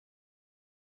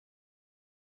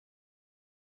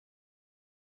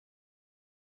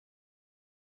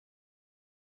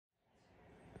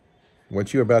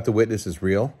What you're about to witness is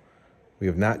real. We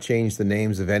have not changed the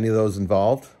names of any of those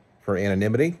involved for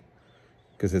anonymity,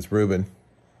 because it's Reuben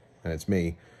and it's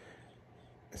me.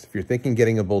 So if you're thinking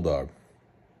getting a bulldog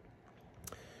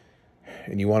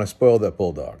and you want to spoil that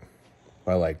bulldog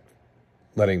by like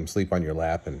letting him sleep on your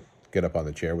lap and get up on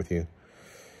the chair with you,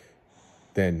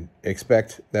 then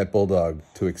expect that bulldog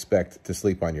to expect to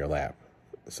sleep on your lap.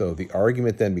 So the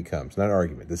argument then becomes, not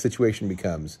argument, the situation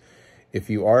becomes, if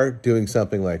you are doing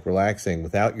something like relaxing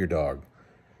without your dog,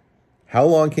 how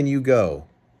long can you go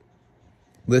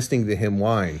listening to him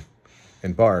whine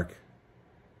and bark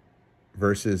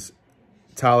versus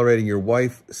tolerating your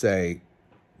wife say,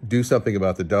 do something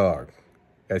about the dog.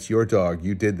 That's your dog.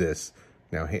 You did this.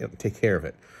 Now take care of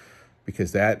it.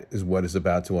 Because that is what is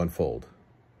about to unfold.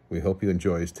 We hope you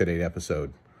enjoy today's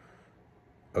episode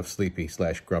of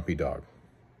Sleepy/Grumpy Dog.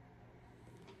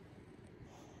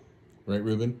 Right,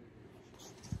 Reuben?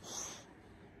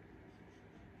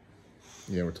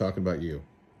 Yeah, we're talking about you.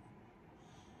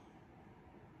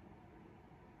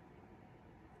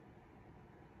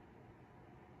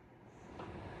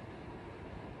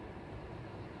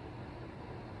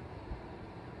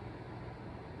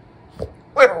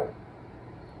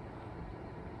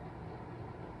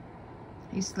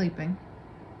 He's sleeping.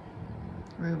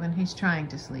 Reuben, he's trying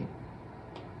to sleep.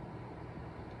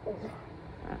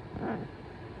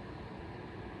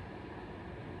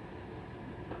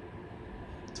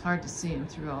 It's hard to see him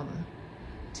through all the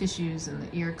tissues and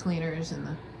the ear cleaners and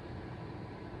the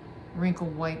wrinkle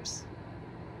wipes.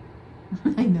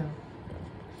 I know.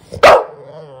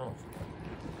 Oh.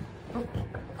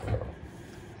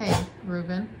 Hey,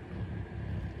 Reuben,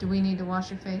 do we need to wash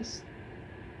your face?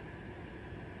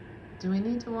 Do we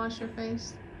need to wash your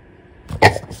face?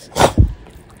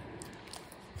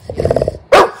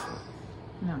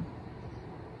 No.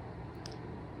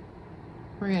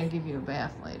 We're gonna give you a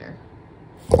bath later.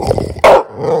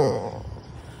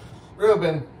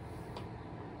 Reuben,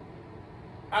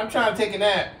 I'm trying to take a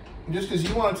nap. Just because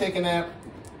you want to take a nap,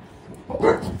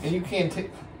 and you can't take,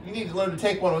 you need to learn to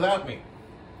take one without me.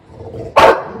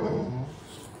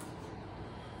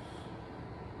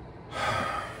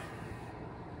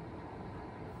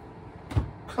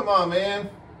 Come on, man.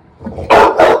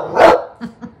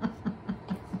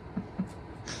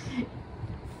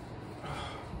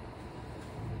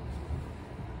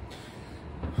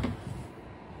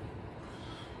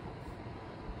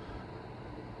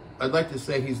 I'd like to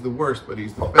say he's the worst, but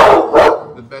he's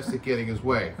the best at getting his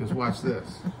way. Because watch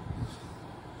this.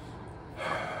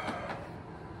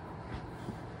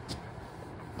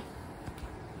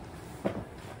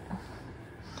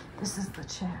 This is the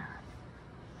chair.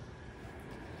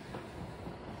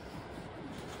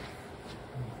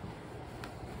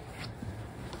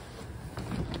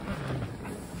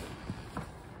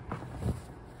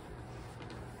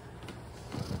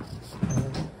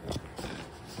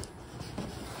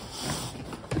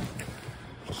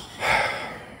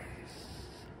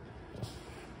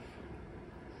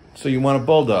 So you want a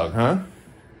bulldog, huh?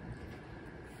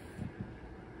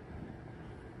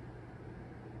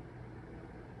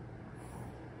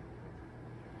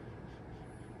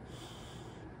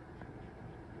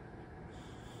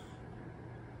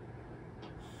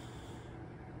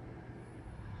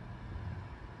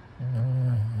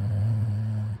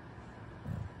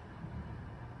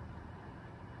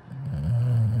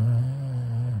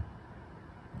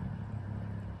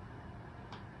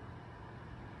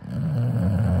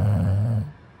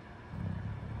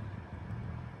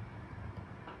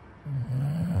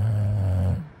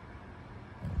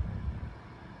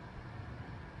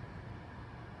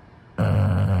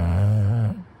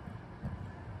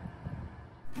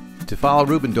 To follow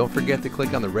Reuben, don't forget to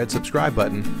click on the red subscribe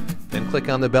button, then click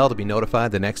on the bell to be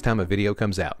notified the next time a video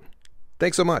comes out.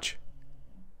 Thanks so much.